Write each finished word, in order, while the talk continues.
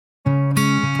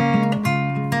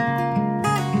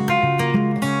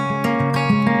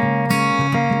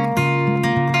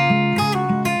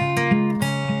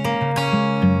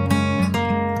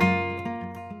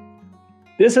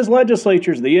This is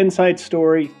Legislatures, the Inside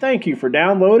Story. Thank you for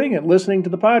downloading and listening to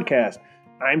the podcast.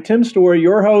 I'm Tim Story,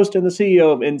 your host and the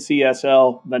CEO of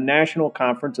NCSL, the National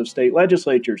Conference of State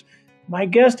Legislatures. My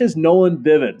guest is Nolan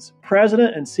Bivens,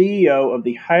 President and CEO of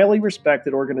the highly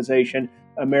respected organization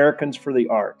Americans for the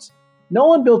Arts.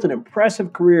 Nolan built an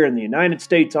impressive career in the United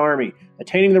States Army,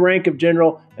 attaining the rank of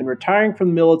general and retiring from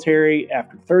the military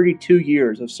after 32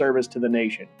 years of service to the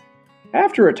nation.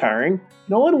 After retiring,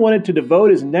 Nolan wanted to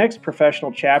devote his next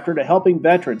professional chapter to helping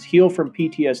veterans heal from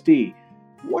PTSD.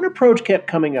 One approach kept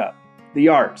coming up: the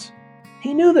arts.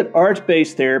 He knew that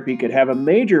arts-based therapy could have a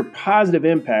major positive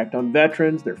impact on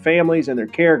veterans, their families, and their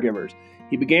caregivers.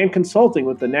 He began consulting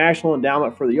with the National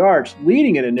Endowment for the Arts,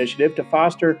 leading an initiative to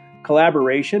foster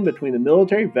collaboration between the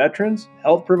military, veterans,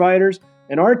 health providers,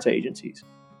 and arts agencies.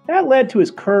 That led to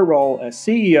his current role as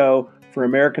CEO for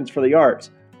Americans for the Arts.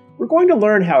 We're going to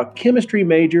learn how a chemistry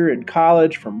major in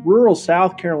college from rural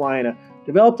South Carolina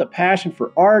developed a passion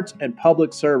for arts and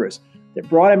public service that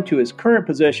brought him to his current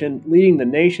position, leading the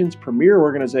nation's premier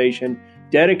organization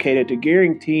dedicated to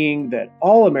guaranteeing that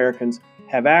all Americans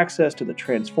have access to the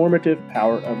transformative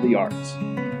power of the arts.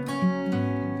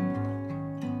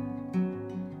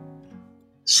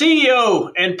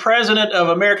 CEO and President of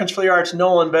Americans for the Arts,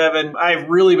 Nolan Bivens. I've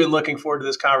really been looking forward to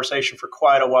this conversation for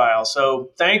quite a while. So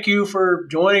thank you for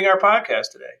joining our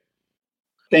podcast today.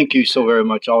 Thank you so very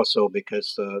much also,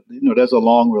 because there's a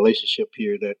long relationship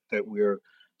here that we're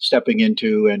stepping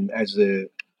into, and as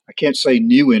I can't say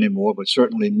new anymore, but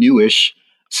certainly newish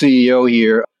CEO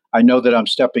here, I know that I'm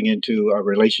stepping into a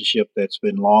relationship that's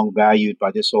been long valued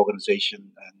by this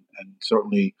organization and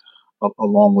certainly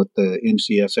along with the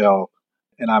NCSL.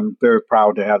 And I'm very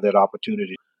proud to have that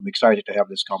opportunity. I'm excited to have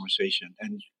this conversation.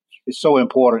 And it's so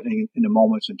important in the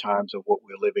moments and times of what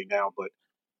we're living now, but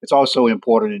it's also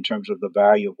important in terms of the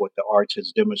value of what the arts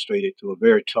has demonstrated through a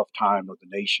very tough time of the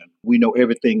nation. We know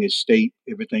everything is state,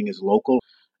 everything is local.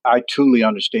 I truly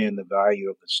understand the value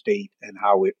of the state and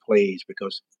how it plays,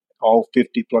 because all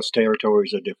 50 plus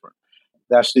territories are different.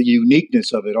 That's the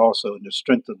uniqueness of it also, and the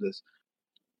strength of this.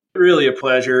 Really a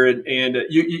pleasure. And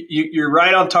you're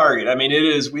right on target. I mean,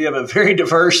 we have a very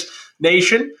diverse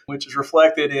nation, which is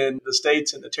reflected in the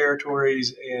states and the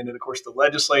territories. And of course, the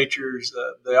legislatures,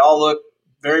 they all look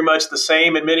very much the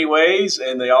same in many ways,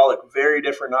 and they all look very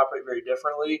different, operate very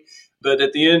differently. But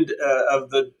at the end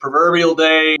of the proverbial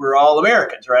day, we're all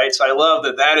Americans, right? So I love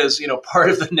that is,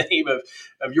 part of the name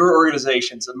of your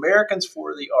organizations, Americans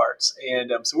for the Arts.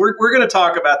 And so we're going to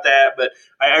talk about that, but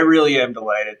I really am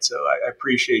delighted. So I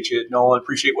appreciate you, Nolan,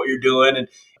 appreciate what you're doing. And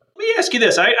let me ask you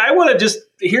this. I want to just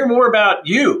hear more about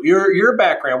you, your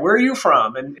background. Where are you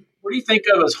from? And what do you think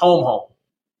of as home?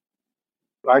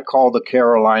 I call the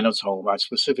Carolinas home. I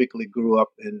specifically grew up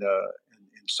in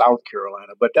South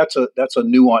Carolina, but that's a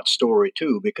nuanced story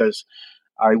too, because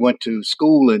I went to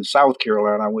school in South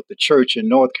Carolina. I went to church in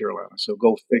North Carolina. So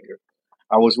go figure.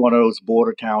 I was one of those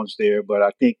border towns there, but I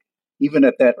think even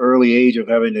at that early age of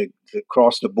having to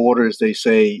cross the border, as they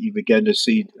say, you begin to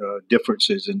see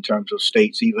differences in terms of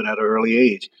states, even at an early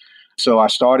age. So I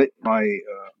started my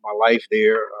life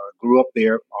there, grew up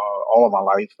there all of my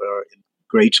life in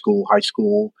grade school, high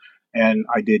school, and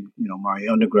I did, my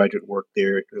undergraduate work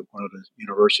there at one of the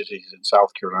universities in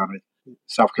South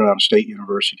Carolina State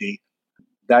University.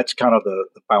 That's kind of the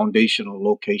foundational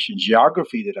location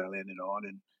geography that I landed on.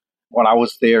 And when I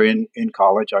was there in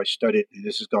college, I studied, and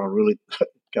this is going to really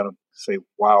kind of say,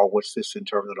 wow, what's this in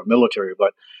terms of the military?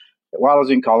 But while I was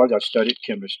in college, I studied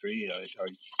chemistry.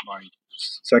 My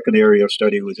second area of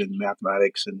study was in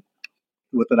mathematics, and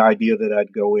with an idea that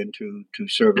I'd go into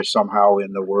service somehow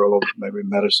in the world of maybe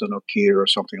medicine or care or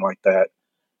something like that.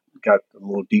 Got a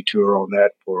little detour on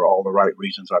that for all the right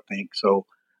reasons, I think. So,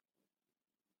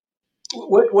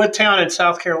 what town in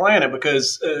South Carolina?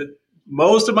 Because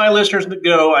most of my listeners that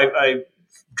go, I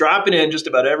drop it in just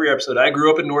about every episode. I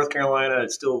grew up in North Carolina.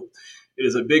 It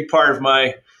is a big part of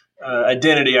my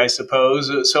identity, I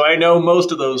suppose. So I know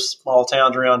most of those small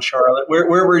towns around Charlotte. Where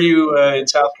were you in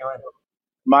South Carolina?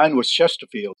 Mine was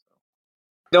Chesterfield.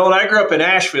 No, and I grew up in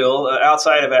Asheville,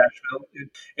 outside of Asheville.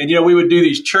 And we would do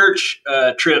these church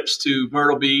trips to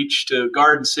Myrtle Beach, to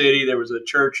Garden City. There was a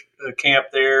church camp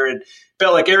there. And it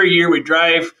felt like every year we'd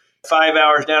drive 5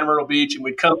 hours down to Myrtle Beach, and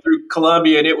we'd come through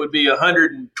Columbia, and it would be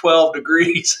 112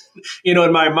 degrees. In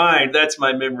my mind, that's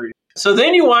my memory. So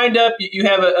then you wind up, you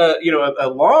have a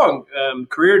long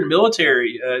career in the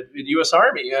military, in the U.S.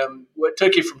 Army. What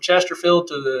took you from Chesterfield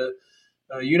to the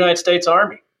United States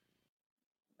Army?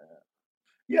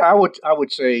 Yeah, I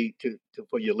would say to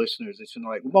for your listeners, it's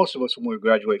like most of us when we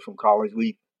graduate from college,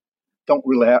 we don't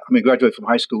really graduate from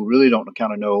high school, really don't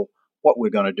kind of know what we're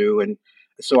going to do. And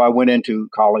so I went into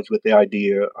college with the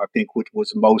idea, I think, which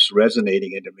was most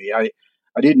resonating into me. I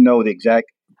didn't know the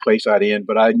exact place I'd end,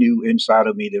 but I knew inside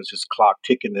of me there was this clock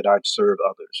ticking that I'd serve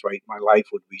others, right? My life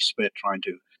would be spent trying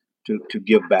to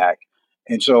give back.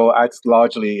 And so I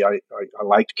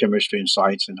liked chemistry and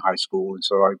science in high school. And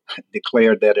so I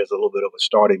declared that as a little bit of a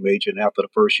starting major. And after the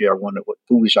first year, I wondered what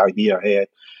foolish idea I had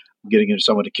getting into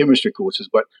some of the chemistry courses,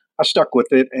 but I stuck with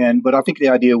it. But I think the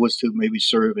idea was to maybe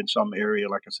serve in some area,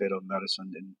 like I said, of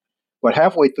medicine. But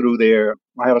halfway through there,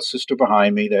 I had a sister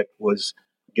behind me that was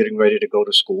getting ready to go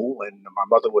to school, and my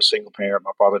mother was single parent.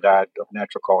 My father died of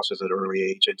natural causes at an early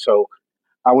age, and so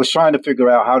I was trying to figure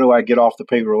out how do I get off the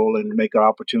payroll and make an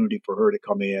opportunity for her to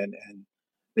come in. And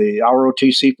the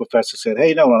ROTC professor said,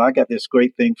 "Hey, Nolan, I got this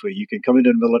great thing for you. You can come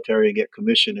into the military and get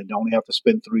commissioned and only have to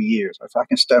spend 3 years." I said, "I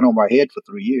can stand on my head for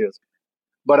 3 years."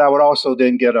 But I would also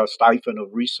then get a stipend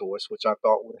of resource, which I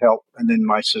thought would help. And then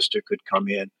my sister could come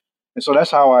in. And so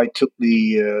that's how I took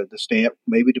the stamp,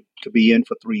 maybe to be in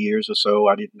for 3 years or so.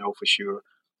 I didn't know for sure.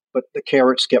 But the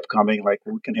carrots kept coming, like,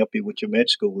 we can help you with your med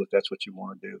school if that's what you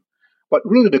want to do. But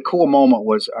really, the core moment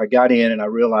was I got in and I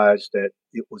realized that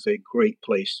it was a great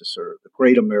place to serve, the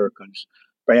great Americans,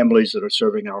 families that are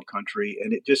serving our country.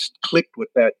 And it just clicked with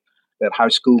that high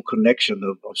school connection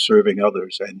of serving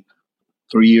others. And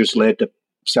 3 years led to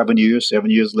 7 years, 7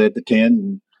 years led to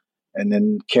 10. And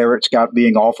then carrots got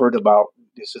being offered about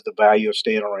this is the value of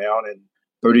staying around. And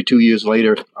 32 years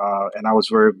later, and I was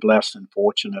very blessed and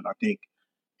fortunate, I think,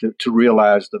 to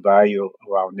realize the value of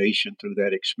our nation through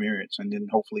that experience and then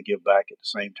hopefully give back at the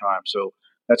same time. So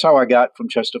that's how I got from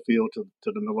Chesterfield to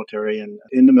the military. And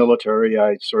in the military,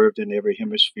 I served in every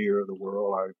hemisphere of the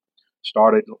world. I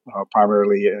started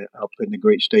primarily up in the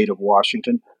great state of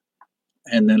Washington.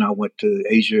 And then I went to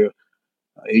Asia.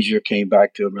 Asia, came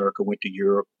back to America, went to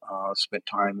Europe, spent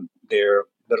time there,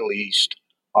 Middle East,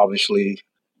 obviously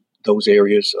those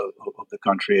areas of the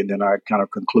country. And then I kind of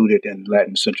concluded in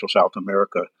Latin Central South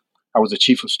America. I was the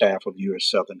chief of staff of U.S.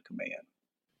 Southern Command.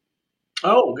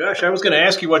 Oh gosh, I was going to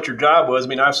ask you what your job was. I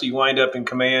mean, obviously you wind up in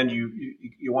command,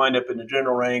 you wind up in the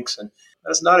general ranks, and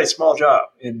that's not a small job.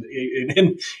 In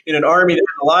an army that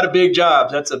has a lot of big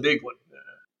jobs, that's a big one.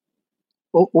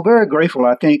 Well, very grateful.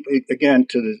 I think, again,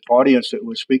 to the audience that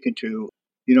we're speaking to,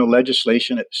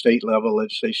 legislation at the state level,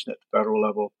 legislation at the federal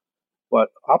level, but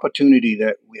opportunity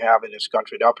that we have in this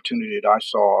country, the opportunity that I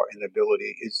saw and the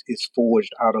ability is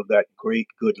forged out of that great,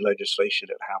 good legislation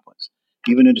that happens.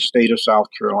 Even in the state of South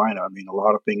Carolina, I mean, a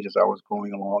lot of things as I was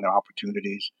going along,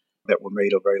 opportunities that were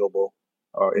made available,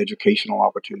 educational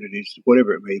opportunities,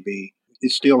 whatever it may be,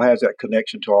 it still has that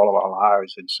connection to all of our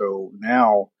lives. And so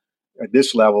now, at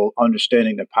this level,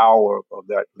 understanding the power of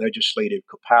that legislative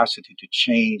capacity to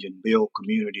change and build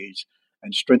communities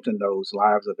and strengthen those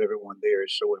lives of everyone there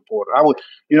is so important. I would,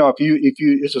 if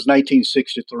you, this was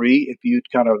 1963, if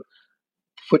you'd kind of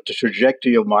put the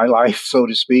trajectory of my life, so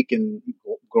to speak, and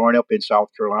growing up in South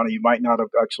Carolina, you might not have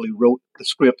actually wrote the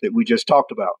script that we just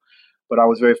talked about. But I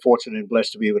was very fortunate and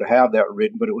blessed to be able to have that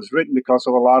written. But it was written because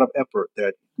of a lot of effort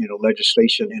that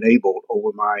legislation enabled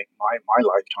over my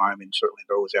lifetime, and certainly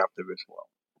those after as well.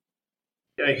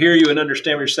 I hear you and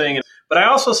understand what you're saying, but I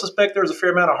also suspect there was a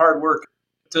fair amount of hard work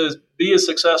to be as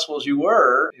successful as you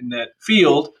were in that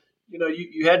field.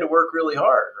 You had to work really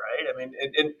hard, right? I mean,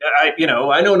 and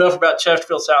I know enough about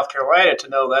Chesterfield, South Carolina to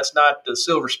know that's not the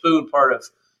silver spoon part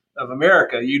of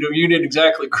America. You didn't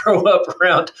exactly grow up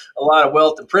around a lot of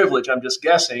wealth and privilege. I'm just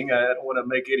guessing. I don't want to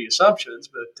make any assumptions,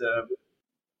 but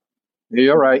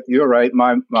you're right. You're right.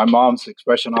 My mom's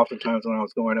expression oftentimes when I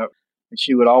was growing up, and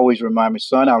she would always remind me,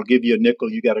 "Son, I'll give you a nickel.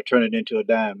 You got to turn it into a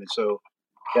dime." And so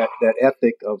that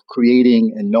ethic of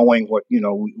creating and knowing what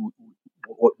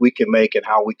we can make and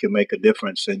how we can make a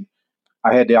difference. And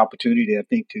I had the opportunity, I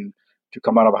think, to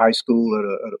come out of high school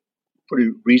at a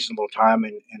pretty reasonable time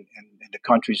in the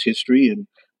country's history, and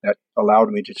that allowed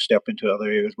me to step into other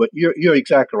areas. But you're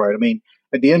exactly right. I mean,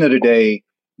 at the end of the day,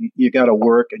 you got to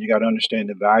work and you got to understand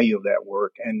the value of that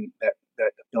work, and that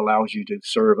allows you to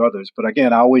serve others. But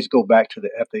again, I always go back to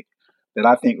the ethic that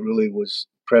I think really was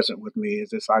present with me, is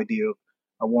this idea of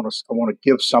I want to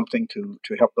give something to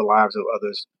help the lives of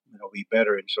others, be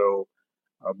better. And so,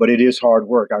 but it is hard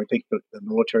work. I think that the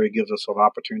military gives us an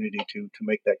opportunity to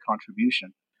make that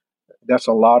contribution. That's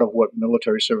a lot of what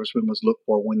military servicemen must look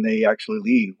for when they actually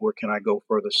leave. Where can I go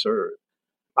further serve?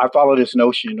 I follow this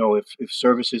notion, if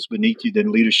service is beneath you,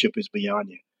 then leadership is beyond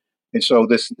you. And so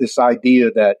this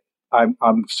idea that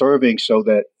I'm serving so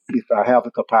that if I have the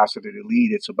capacity to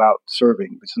lead, it's about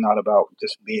serving. It's not about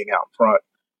just being out front.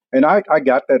 And I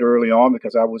got that early on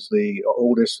because I was the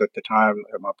oldest at the time.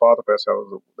 My father passed, I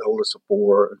was the oldest of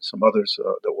four, and some others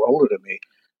that were older than me.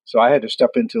 So I had to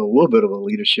step into a little bit of a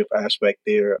leadership aspect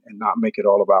there and not make it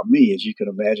all about me. As you can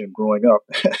imagine, growing up,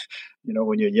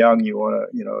 when you're young, you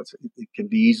want to, it can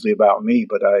be easily about me.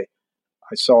 But I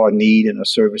saw a need and a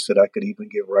service that I could even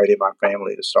give right in my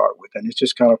family to start with. And it's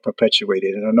just kind of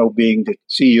perpetuated. And I know being the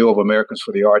CEO of Americans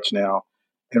for the Arts now,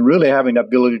 and really having the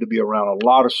ability to be around a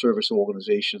lot of service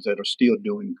organizations that are still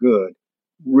doing good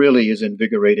really is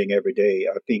invigorating every day.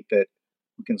 I think that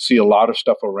we can see a lot of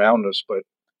stuff around us, but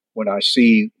when I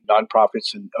see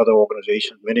nonprofits and other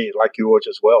organizations, many like yours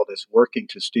as well, that's working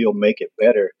to still make it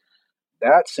better,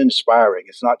 that's inspiring.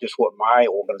 It's not just what my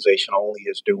organization only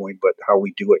is doing, but how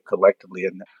we do it collectively.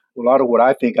 And a lot of what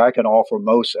I think I can offer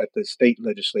most at the state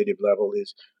legislative level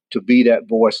is to be that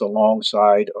voice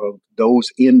alongside of those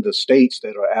in the states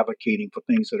that are advocating for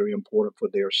things that are important for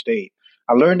their state.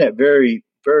 I learned that very,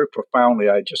 very profoundly.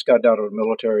 I just got out of the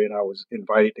military and I was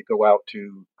invited to go out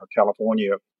to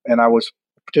California, and I was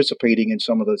participating in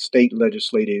some of the state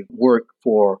legislative work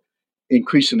for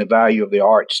increasing the value of the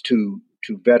arts to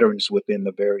veterans within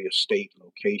the various state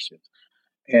locations.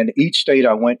 And each state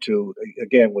I went to,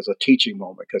 again, was a teaching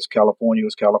moment because California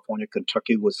was California,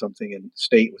 Kentucky was something, and the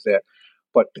state was that.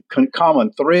 But the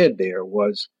common thread there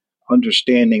was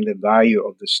understanding the value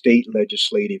of the state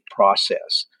legislative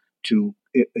process to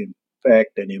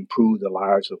affect and improve the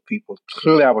lives of people.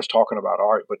 Clearly, I was talking about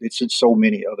art, but it's in so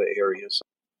many other areas.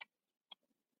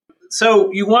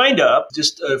 So you wind up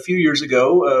just a few years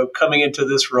ago coming into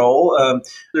this role.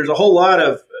 There's a whole lot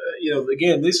of,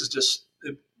 again, this is just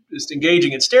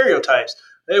engaging in stereotypes.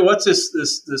 Hey, what's this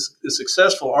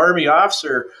successful Army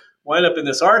officer wind up in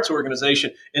this arts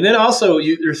organization? And then also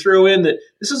you throw in that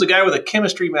this is a guy with a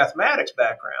chemistry mathematics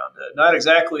background, not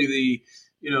exactly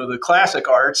the classic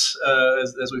arts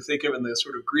as we think of in the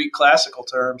sort of Greek classical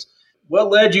terms. What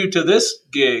led you to this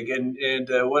gig, and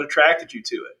what attracted you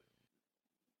to it?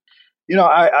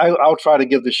 I'll try to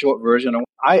give the short version.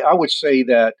 I would say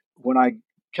that when I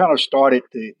kind of started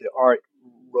the art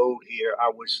road here,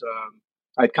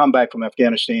 I'd come back from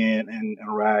Afghanistan and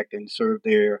Iraq and served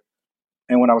there.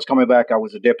 And when I was coming back, I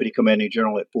was a deputy commanding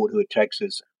general at Fort Hood,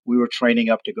 Texas. We were training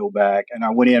up to go back, and I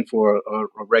went in for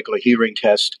a regular hearing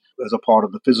test as a part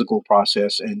of the physical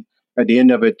process. And at the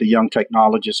end of it, the young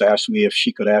technologist asked me if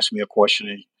she could ask me a question.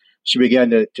 And she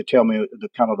began to tell me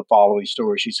the following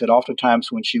story. She said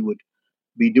oftentimes when she would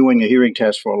be doing a hearing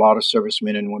test for a lot of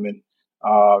servicemen and women,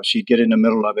 she'd get in the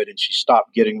middle of it and she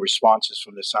stopped getting responses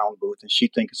from the sound booth, and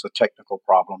she'd think it's a technical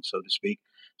problem, so to speak.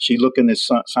 She'd look in this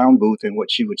sound booth, and what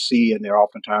she would see, and there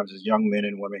oftentimes is young men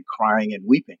and women crying and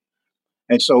weeping.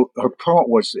 And so her point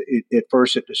was, at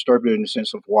first it disturbed her in the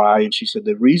sense of why. And she said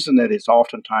the reason that it's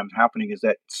oftentimes happening is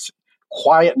that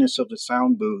quietness of the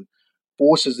sound booth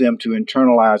forces them to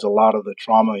internalize a lot of the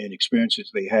trauma and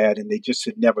experiences they had, and they just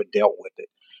had never dealt with it.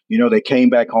 They came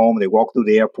back home, they walked through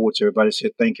the airports, everybody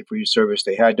said, thank you for your service.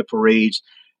 They had the parades.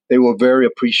 They were very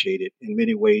appreciated in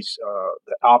many ways,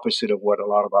 the opposite of what a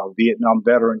lot of our Vietnam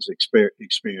veterans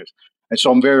experienced. And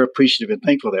so I'm very appreciative and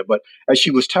thankful for that. But as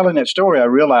she was telling that story, I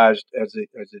realized as the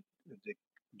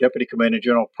Deputy Commander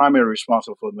General, primary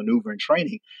responsible for maneuver and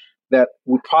training, that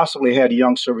we possibly had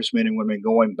young servicemen and women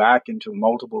going back into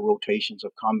multiple rotations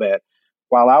of combat.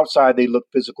 While outside they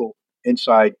looked physical,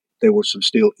 inside there was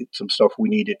some stuff we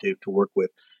needed to work with.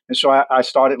 And so I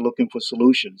started looking for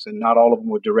solutions, and not all of them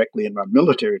were directly in my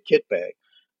military kit bag.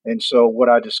 And so what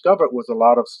I discovered was a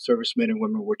lot of servicemen and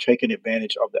women were taking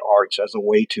advantage of the arts as a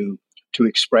way to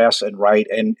express and write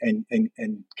and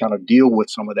kind of deal with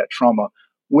some of that trauma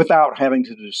without having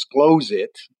to disclose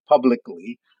it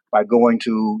publicly by going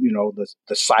to,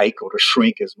 the psych or the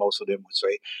shrink, as most of them would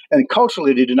say. And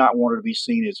culturally, they did not want to be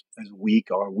seen as weak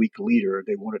or a weak leader.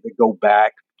 They wanted to go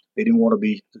back. They didn't want to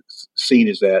be seen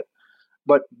as that.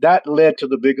 But that led to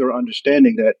the bigger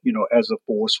understanding that, as a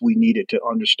force, we needed to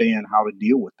understand how to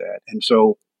deal with that. And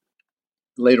so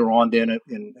later on then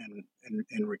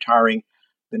in retiring,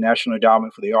 the National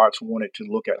Endowment for the Arts wanted to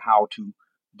look at how to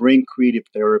bring creative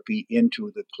therapy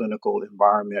into the clinical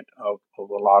environment of a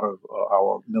lot of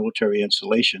our military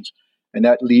installations. And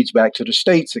that leads back to the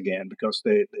states again, because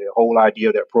the whole idea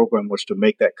of that program was to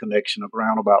make that connection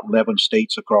around about 11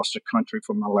 states across the country,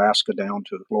 from Alaska down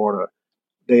to Florida.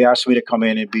 They asked me to come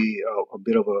in and be a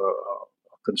bit of a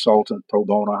consultant, pro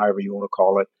bono, however you want to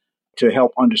call it, to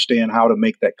help understand how to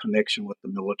make that connection with the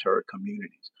military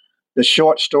communities. The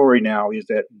short story now is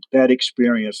that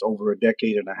experience over a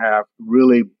decade and a half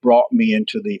really brought me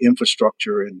into the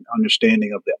infrastructure and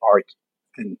understanding of the art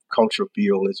and culture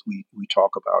field as we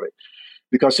talk about it.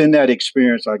 Because in that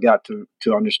experience, I got to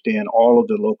understand all of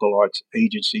the local arts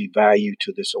agency value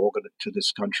to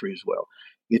this country as well.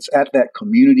 It's at that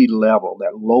community level,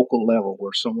 that local level,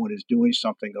 where someone is doing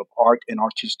something of art and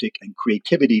artistic and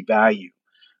creativity value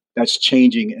that's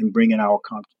changing and bringing our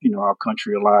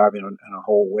country alive in a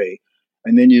whole way.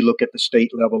 And then you look at the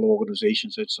state level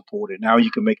organizations that support it. Now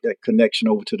you can make that connection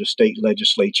over to the state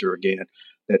legislature again,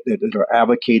 that are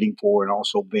advocating for and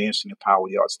also advancing the power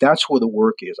of the arts. That's where the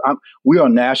work is. We are a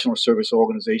national service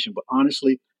organization, but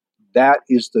honestly, that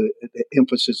is the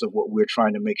emphasis of what we're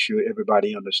trying to make sure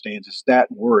everybody understands is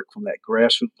that work from that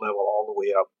grassroots level all the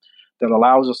way up that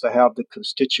allows us to have the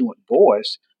constituent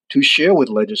voice to share with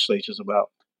legislatures about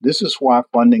this is why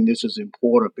funding this is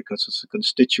important because it's a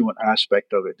constituent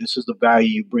aspect of it. This is the value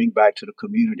you bring back to the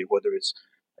community, whether it's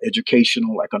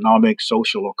educational, economic,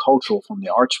 social, or cultural from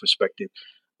the arts perspective.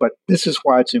 But this is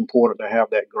why it's important to have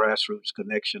that grassroots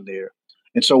connection there.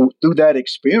 And so through that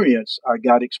experience, I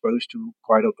got exposed to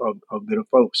quite a bit of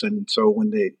folks. And so when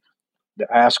the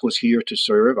ask was here to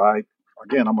serve, I'm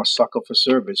a sucker for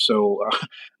service. So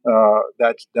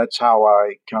that's how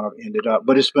I kind of ended up.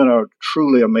 But it's been a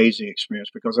truly amazing experience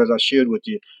because as I shared with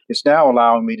you, it's now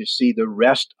allowing me to see the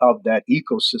rest of that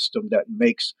ecosystem that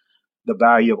makes the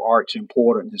value of arts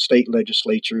important. The state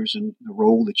legislatures and the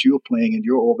role that you're playing in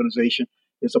your organization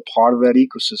is a part of that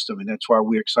ecosystem. And that's why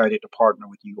we're excited to partner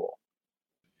with you all.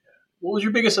 What was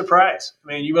your biggest surprise?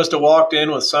 I mean, you must have walked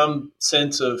in with some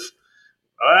sense of,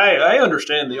 I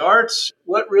understand the arts.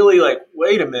 What really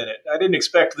wait a minute, I didn't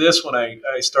expect this when I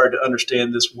started to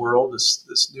understand this world,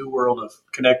 this new world of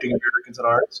connecting Americans and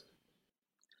arts.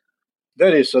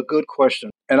 That is a good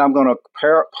question. And I'm going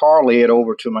to parlay it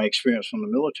over to my experience from the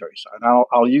military side. And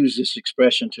I'll use this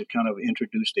expression to kind of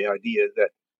introduce the idea that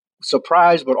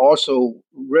surprised, but also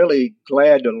really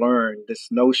glad to learn this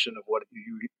notion of what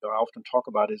you often talk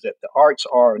about is that the arts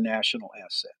are a national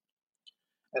asset.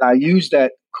 And I use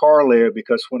that corollary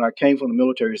because when I came from the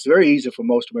military, it's very easy for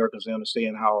most Americans to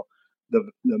understand how the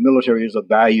military is a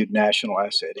valued national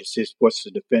asset. It's just what's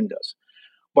to defend us.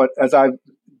 But as I've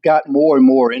got more and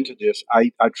more into this,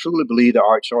 I truly believe the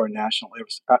arts are a national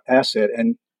asset.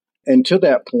 And to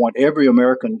that point, every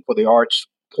American for the arts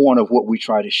point of what we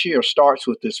try to share starts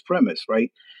with this premise,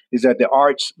 right? Is that the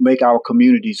arts make our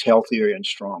communities healthier and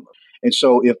stronger. And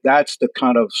so if that's the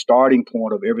kind of starting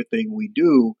point of everything we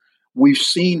do, we've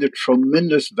seen the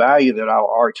tremendous value that our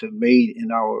arts have made in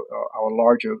our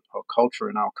larger culture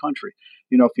in our country.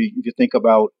 You know, if you think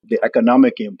about the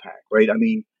economic impact, right? I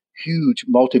mean, huge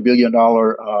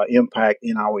multi-billion-dollar impact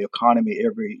in our economy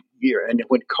every year. And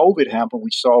when COVID happened,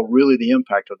 we saw really the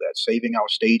impact of that, saving our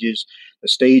stages, the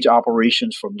stage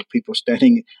operations from the people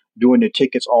standing, doing the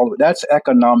tickets, all of it. That's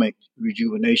economic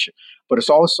rejuvenation. But it's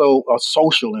also a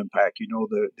social impact. You know,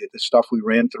 the stuff we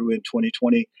ran through in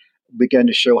 2020 began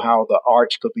to show how the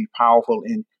arts could be powerful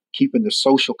in keeping the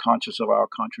social conscience of our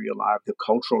country alive. The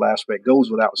cultural aspect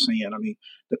goes without saying. I mean,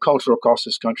 the culture across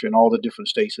this country and all the different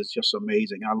states is just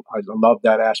amazing. I love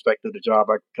that aspect of the job.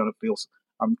 I kind of feel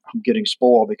I'm getting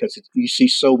spoiled because you see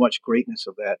so much greatness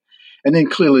of that. And then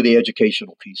clearly the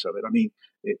educational piece of it. I mean,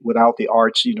 without the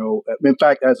arts, you know, in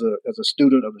fact, as a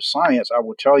student of the science, I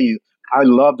will tell you, I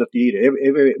love the theater.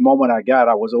 Every moment I got,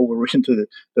 I was over into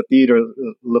the theater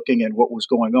looking at what was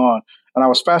going on. And I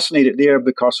was fascinated there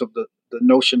because of the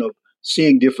notion of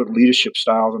seeing different leadership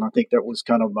styles. And I think that was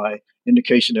kind of my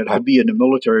indication that I'd be in the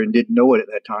military and didn't know it at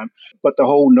that time. But the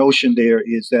whole notion there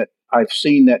is that I've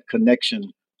seen that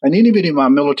connection. And even in my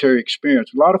military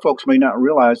experience, a lot of folks may not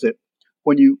realize that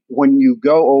when you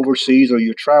go overseas or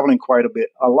you're traveling quite a bit,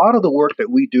 a lot of the work that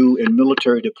we do in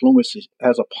military diplomacy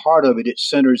has a part of it, it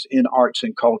centers in arts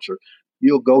and culture.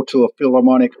 You'll go to a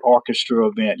Philharmonic Orchestra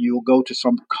event. You'll go to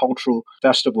some cultural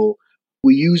festival.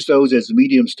 We use those as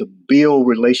mediums to build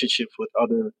relationships with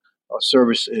other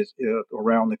services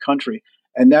around the country.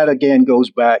 And that, again,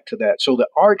 goes back to that. So the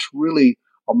arts really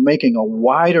are making a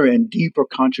wider and deeper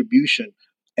contribution.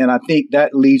 And I think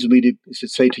that leads me to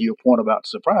say to your point about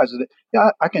surprise,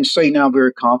 that I can say now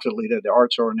very confidently that the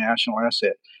arts are a national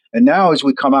asset. And now as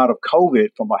we come out of COVID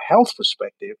from a health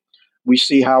perspective, we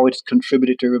see how it's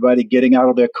contributed to everybody getting out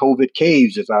of their COVID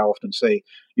caves, as I often say.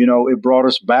 You know, it brought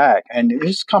us back and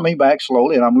it's coming back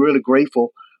slowly. And I'm really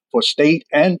grateful for state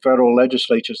and federal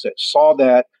legislatures that saw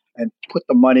that and put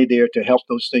the money there to help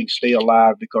those things stay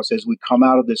alive. Because as we come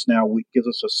out of this now, it gives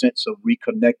us a sense of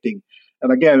reconnecting.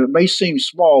 And again, it may seem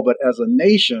small, but as a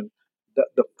nation,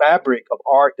 the fabric of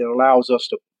art that allows us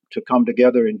to come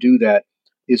together and do that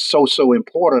is so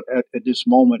important at this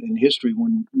moment in history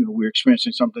when we're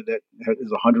experiencing something that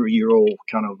is 100-year-old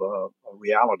kind of a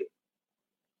reality.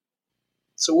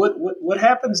 So what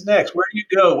happens next? Where do you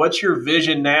go? What's your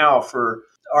vision now for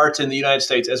arts in the United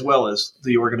States as well as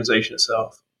the organization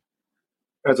itself?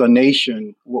 as a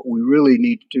nation, what we really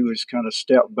need to do is kind of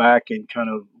step back and kind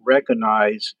of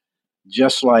recognize,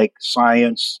 just like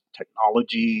science,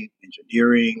 technology,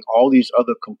 engineering, all these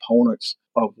other components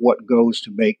of what goes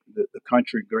to make the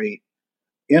country great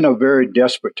in a very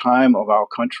desperate time of our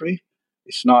country.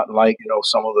 It's not like,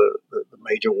 some of the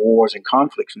major wars and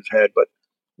conflicts we've had, but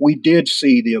we did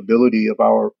see the ability of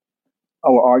our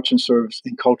arts and service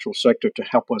and cultural sector to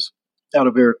help us at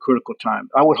a very critical time.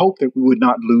 I would hope that we would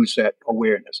not lose that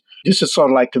awareness. This is sort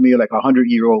of like, to me, like a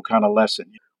 100-year-old kind of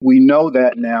lesson. We know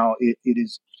that now it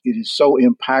is so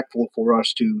impactful for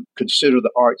us to consider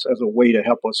the arts as a way to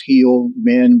help us heal,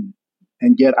 mend,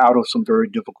 and get out of some very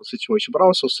difficult situations, but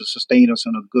also to sustain us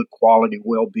in a good quality,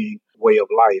 well-being way of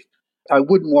life. I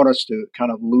wouldn't want us to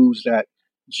kind of lose that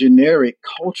generic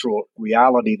cultural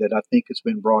reality that I think has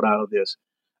been brought out of this.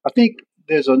 I think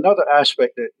there's another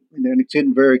aspect that, and it's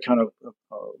in very kind of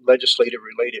legislative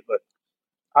related, but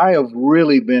I have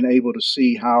really been able to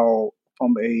see how,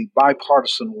 from a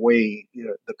bipartisan way,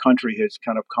 the country has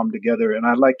kind of come together, and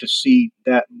I'd like to see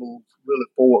that move really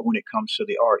forward when it comes to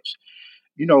the arts.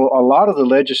 A lot of the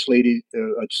legislative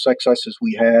successes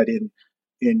we had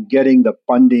in getting the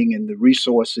funding and the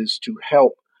resources to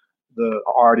help the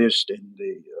artists and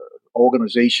the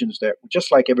organizations that,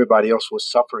 just like everybody else, was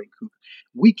suffering,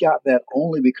 we got that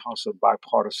only because of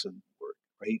bipartisan work,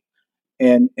 right?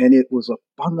 And it was a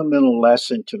fundamental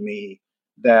lesson to me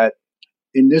that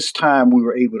in this time we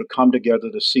were able to come together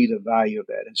to see the value of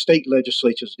that. And state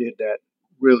legislatures did that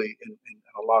really in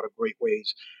a lot of great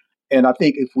ways. And I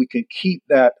think if we can keep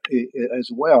that as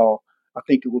well, I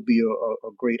think it will be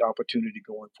a great opportunity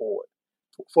going forward.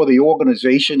 For the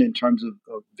organization, in terms of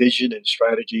vision and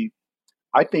strategy,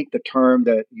 I think the term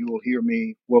that you will hear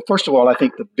me, well, first of all, I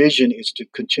think the vision is to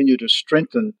continue to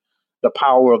strengthen the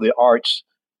power of the arts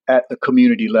at the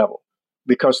community level,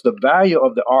 because the value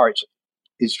of the arts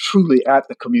is truly at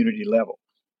the community level.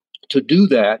 To do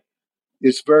that,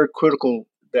 it's very critical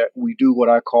that we do what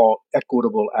I call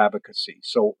equitable advocacy.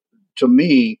 So to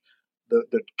me,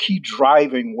 the key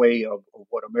driving way of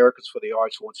what Americans for the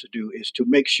Arts wants to do is to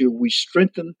make sure we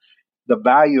strengthen the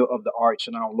value of the arts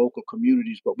in our local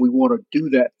communities, but we want to do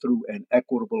that through an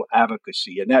equitable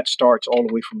advocacy. And that starts all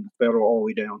the way from the federal all the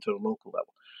way down to the local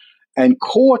level. And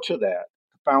core to that,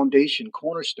 the foundation,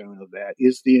 cornerstone of that,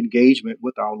 is the engagement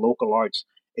with our local arts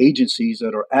agencies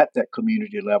that are at that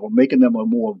community level, making them a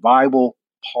more viable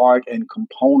part and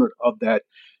component of that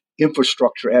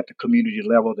infrastructure at the community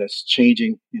level that's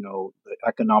changing, the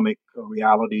economic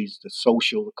realities, the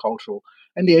social, the cultural,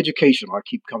 and the educational. I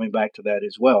keep coming back to that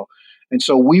as well. And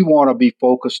so we want to be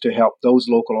focused to help those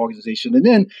local organizations. And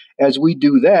then as we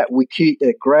do that, we keep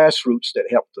that grassroots that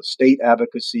helps the state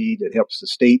advocacy, that helps the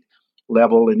state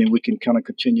level, and then we can kind of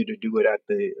continue to do it at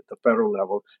the federal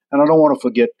level. And I don't want to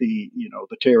forget the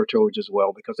territories as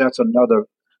well, because that's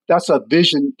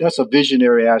a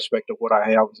visionary aspect of what I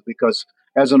have, because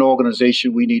as an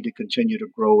organization, we need to continue to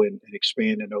grow and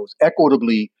expand in those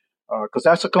equitably, because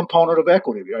that's a component of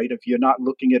equity, right? If you're not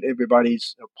looking at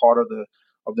everybody's part of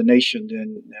the nation,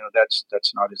 then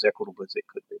that's not as equitable as it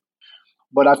could be.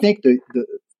 But I think the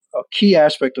a key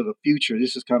aspect of the future,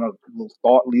 this is kind of a little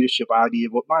thought leadership idea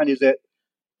of mine, is that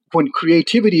when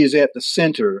creativity is at the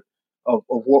center of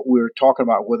what we're talking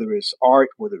about, whether it's art,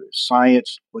 whether it's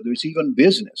science, whether it's even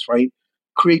business, right?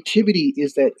 Creativity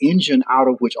is that engine out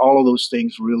of which all of those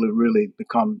things really, really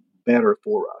become better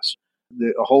for us.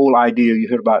 The whole idea you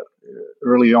heard about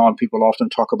early on, people often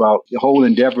talk about the whole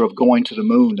endeavor of going to the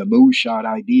moonshot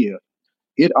idea.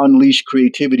 It unleashed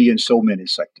creativity in so many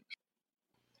sectors.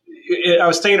 I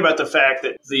was thinking about the fact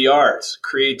that the arts,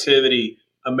 creativity,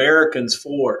 Americans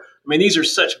for, I mean, these are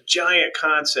such giant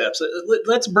concepts.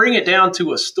 Let's bring it down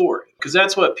to a story, because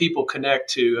that's what people connect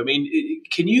to. I mean,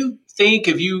 can you think,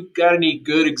 have you got any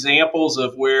good examples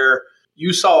of where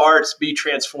you saw arts be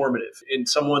transformative in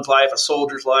someone's life, a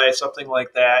soldier's life, something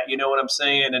like that? You know what I'm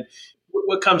saying? And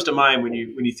what comes to mind when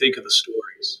you think of the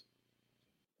stories?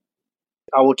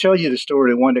 I will tell you the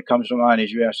story. The one that comes to mind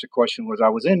as you asked the question was, I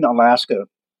was in Alaska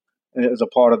as a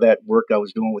part of that work I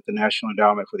was doing with the National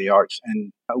Endowment for the Arts.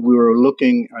 And we were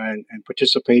looking and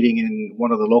participating in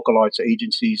one of the local arts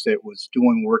agencies that was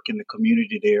doing work in the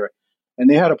community there. And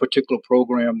they had a particular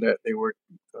program that they were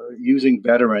using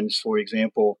veterans, for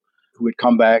example, who would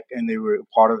come back and they were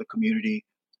part of the community.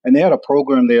 And they had a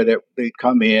program there that they'd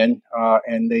come in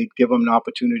and they'd give them an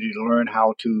opportunity to learn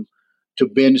how to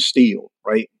bend steel,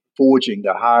 right? Forging,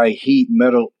 the high heat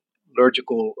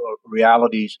metallurgical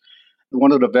realities.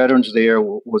 One of the veterans there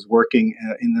was working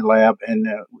in the lab, and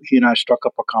he and I struck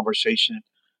up a conversation.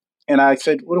 And I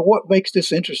said, well, what makes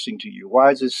this interesting to you?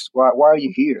 Why is this? Why are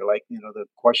you here? Like, the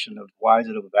question of why is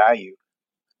it of value?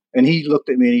 And he looked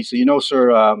at me and he said,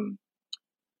 sir,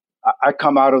 I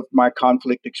come out of my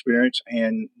conflict experience,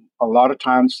 and a lot of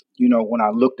times, when I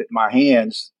looked at my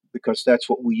hands, because that's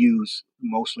what we use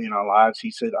mostly in our lives,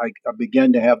 he said, I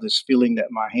began to have this feeling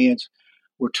that my hands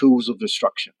were tools of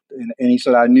destruction. And he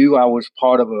said, I knew I was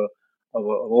part of an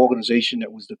organization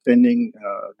that was defending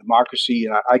democracy.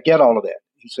 And I get all of that.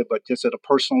 He said, but just at a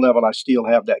personal level, I still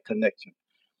have that connection.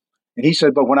 And he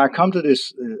said, but when I come to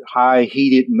this high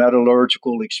heated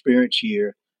metallurgical experience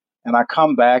here, and I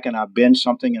come back and I bend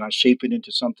something and I shape it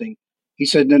into something, he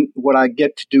said, then what I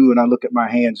get to do, and I look at my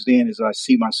hands then, is I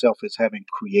see myself as having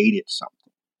created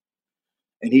something.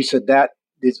 And he said that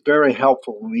is very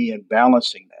helpful for me in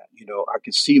balancing that. I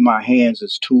can see my hands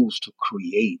as tools to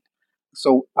create.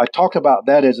 So I talk about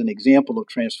that as an example of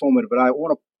transformative, but I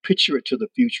want to picture it to the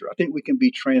future. I think we can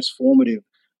be transformative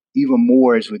even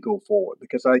more as we go forward,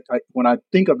 because when I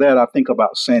think of that, I think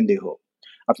about Sandy Hook.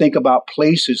 I think about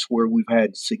places where we've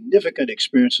had significant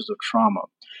experiences of trauma.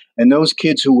 And those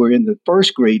kids who were in the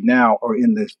first grade now are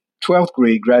in the 12th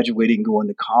grade graduating, going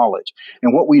to college.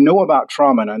 And what we know about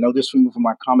trauma, and I know this from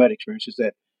my combat experience, is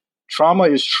that trauma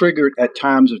is triggered at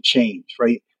times of change,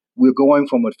 right? We're going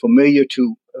from a familiar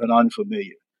to an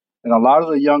unfamiliar. And a lot of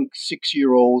the young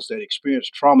 6-year-olds that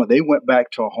experienced trauma, they went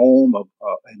back to a home of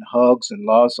and hugs and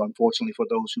loves. Unfortunately, for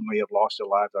those who may have lost their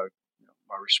lives,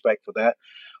 my respect for that.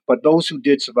 But those who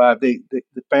did survive, the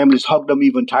families hugged them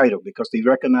even tighter because they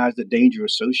recognized the danger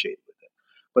associated with it.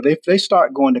 But if they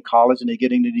start going to college and they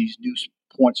get into these new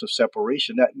points of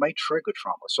separation, that may trigger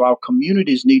trauma. So our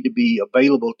communities need to be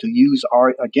available to use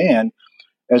art again,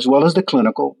 as well as the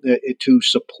clinical, to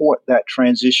support that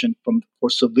transition for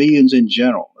civilians in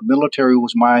general. The military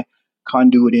was my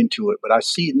conduit into it, but I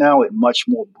see it now at much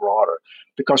more broader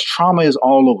because trauma is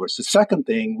all over us. The second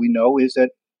thing we know is that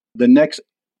the next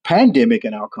pandemic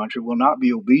in our country will not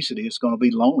be obesity. It's going to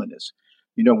be loneliness.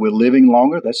 We're living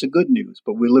longer. That's the good news,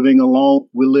 but we're living alone.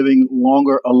 We're living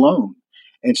longer alone.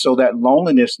 And so that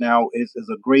loneliness now is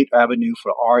a great avenue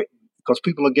for art because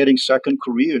people are getting second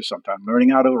careers sometimes, learning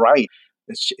how to write.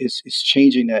 It's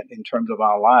changing that in terms of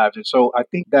our lives. And so I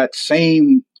think that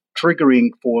same triggering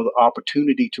for the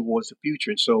opportunity towards the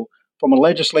future. And so from a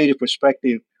legislative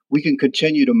perspective, we can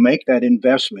continue to make that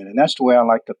investment. And that's the way I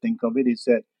like to think of it, is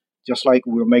that just like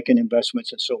we're making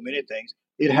investments in so many things,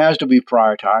 it has to be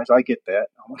prioritized. I get that.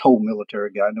 I'm an old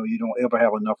military guy. I know you don't ever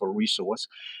have enough of a resource.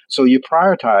 So you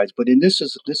prioritize. But this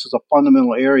is a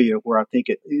fundamental area where I think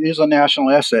it is a national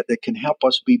asset that can help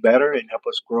us be better and help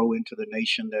us grow into the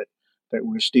nation that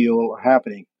we're still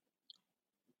happening.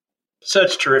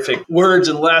 Such terrific words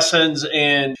and lessons,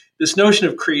 and this notion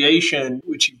of creation,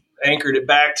 which you anchored it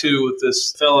back to with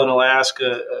this fellow in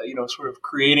Alaska, sort of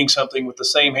creating something with the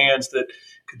same hands that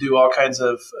could do all kinds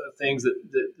of things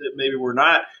that maybe we're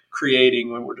not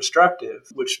creating when we're destructive,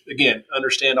 which, again,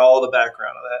 understand all the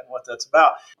background of that and what that's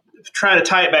about. Trying to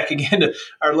tie it back again to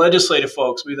our legislative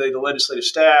folks, be they the legislative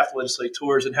staff,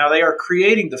 legislators, and how they are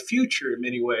creating the future in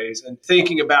many ways and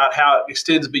thinking about how it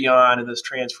extends beyond in this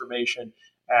transformation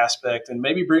aspect and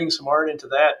maybe bring some art into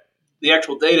that, the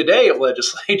actual day-to-day of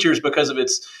legislatures because of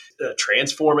its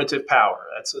transformative power.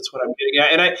 That's what I'm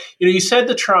getting at. And you said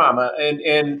the trauma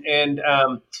and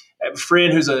a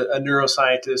friend who's a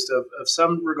neuroscientist of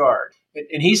some regard.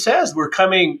 And he says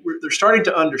they're starting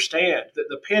to understand that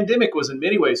the pandemic was in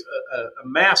many ways a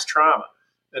mass trauma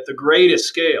at the greatest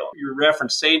scale. You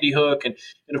referenced Sandy Hook, and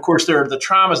of course there are the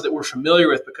traumas that we're familiar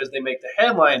with because they make the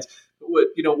headlines. But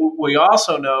what we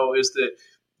also know is that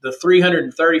the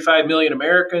 335 million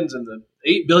Americans and the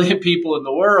 8 billion people in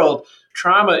the world,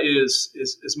 trauma is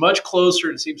much closer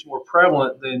and seems more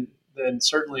prevalent than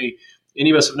certainly any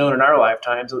of us have known in our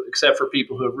lifetimes, except for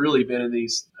people who have really been in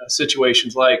these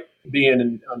situations like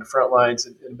being on the front lines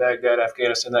in Baghdad,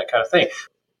 Afghanistan, that kind of thing.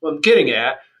 What I'm getting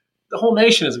at, the whole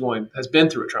nation has been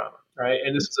through a trauma, right?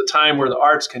 And this is a time where the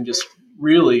arts can just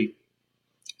really,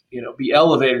 be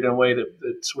elevated in a way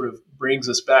that sort of brings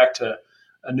us back to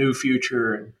a new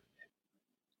future. And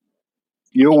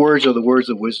your words are the words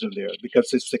of wisdom there,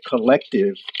 because it's the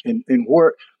collective, and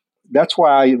that's why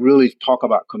I really talk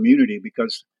about community,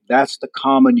 because that's the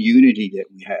common unity that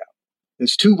we have.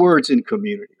 There's two words in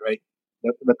community, right?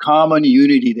 The common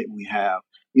unity that we have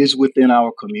is within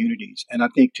our communities. And I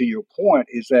think to your point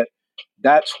is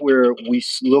that's where we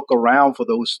look around for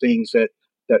those things that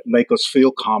make us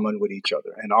feel common with each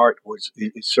other. And art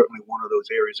is certainly one of those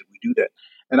areas that we do that.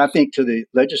 And I think to the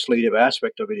legislative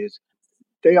aspect of it is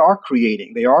they are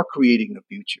creating the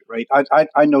future, right?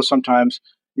 I know sometimes,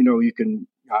 you can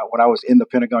when I was in the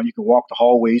Pentagon, you can walk the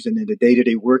hallways, and in the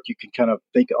day-to-day work, you can kind of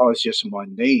think, oh, it's just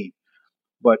mundane.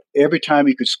 But every time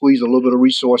you could squeeze a little bit of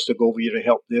resource to go over you to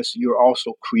help this, you're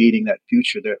also creating that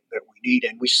future that we need.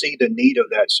 And we see the need of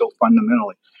that so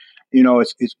fundamentally.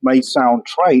 It might sound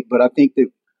trite, but I think that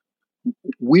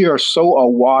we are so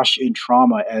awash in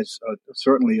trauma as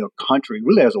certainly a country,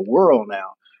 really as a world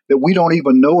now, that we don't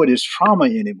even know it is trauma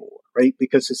anymore, right?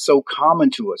 Because it's so common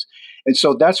to us. And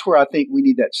so that's where I think we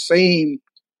need that same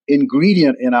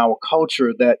ingredient in our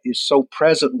culture that is so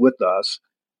present with us,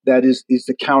 that is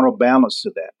the counterbalance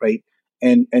to that, right?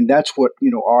 And that's what,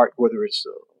 art, whether it's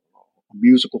a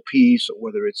musical piece or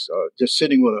whether it's just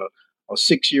sitting with a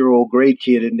 6-year-old grade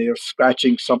kid and they're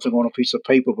scratching something on a piece of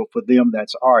paper, but for them,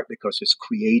 that's art because it's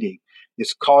creating.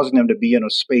 It's causing them to be in a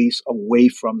space away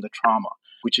from the trauma,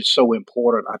 which is so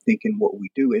important, I think, in what we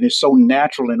do. And it's so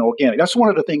natural and organic. That's one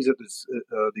of the things that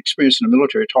the experience in the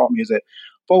military taught me, is that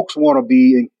folks want to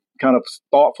be kind of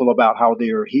thoughtful about how they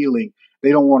are healing.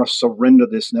 They don't want to surrender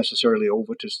this necessarily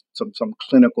over to some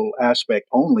clinical aspect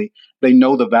only. They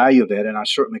know the value of that, and I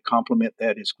certainly compliment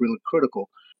that. It's really critical.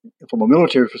 From a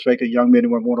military perspective, young men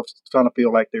and women want to kind of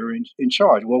feel like they're in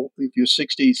charge. Well, if you're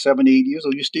 60, 70, 80 years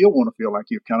old, you still want to feel like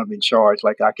you're kind of in charge,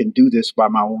 like I can do this by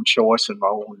my own choice and my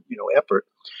own, effort.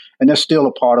 And that's still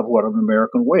a part of what an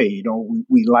American way.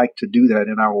 We like to do that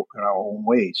in our own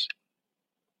ways.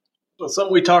 Well,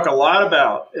 something we talk a lot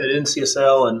about at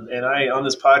NCSL and I on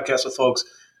this podcast with folks,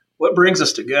 what brings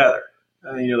us together?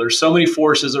 There's so many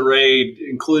forces arrayed,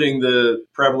 including the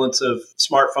prevalence of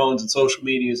smartphones and social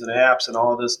medias and apps and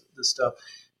all of this stuff.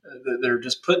 They're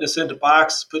just putting us into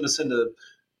boxes, putting us into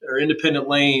our independent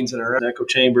lanes and our echo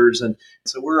chambers. And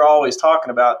so we're always talking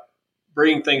about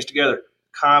bringing things together,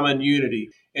 common unity.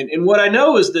 And what I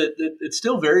know is that it's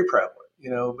still very prevalent,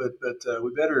 but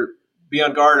we better be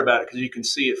on guard about it because you can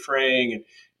see it fraying.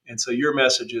 And so your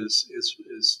message is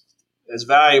as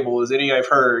valuable as any I've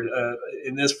heard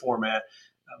in this format.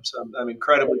 So I'm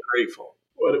incredibly grateful.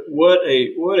 What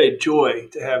a joy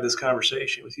to have this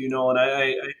conversation with you, Nolan.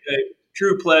 I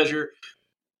true pleasure.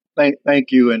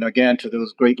 Thank you, and again to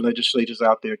those great legislators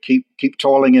out there. Keep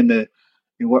toiling in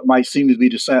what might seem to be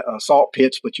the salt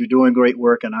pits, but you're doing great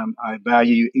work, and I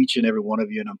value each and every one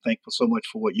of you, and I'm thankful so much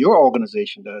for what your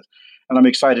organization does, and I'm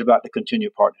excited about the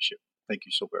continued partnership. Thank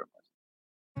you so very much.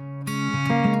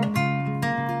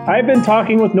 I've been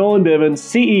talking with Nolan Bivens,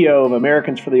 CEO of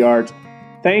Americans for the Arts.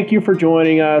 Thank you for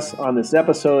joining us on this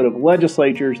episode of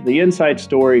Legislatures, the Inside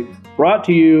Story, brought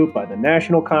to you by the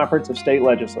National Conference of State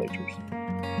Legislatures.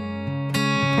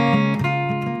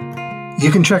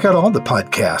 You can check out all the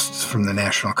podcasts from the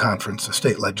National Conference of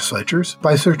State Legislatures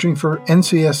by searching for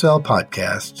NCSL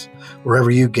Podcasts wherever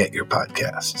you get your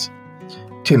podcasts.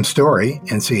 Tim Story,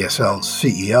 NCSL's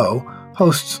CEO,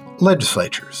 hosts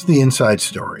Legislatures, the Inside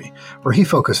Story, where he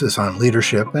focuses on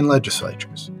leadership and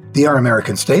legislatures. The Our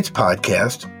American States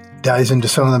podcast dives into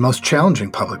some of the most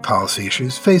challenging public policy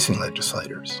issues facing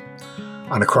legislators.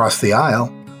 On Across the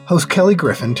Aisle, host Kelly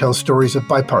Griffin tells stories of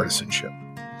bipartisanship.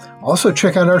 Also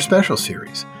check out our special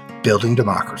series, Building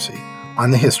Democracy,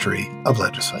 on the history of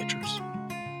legislatures.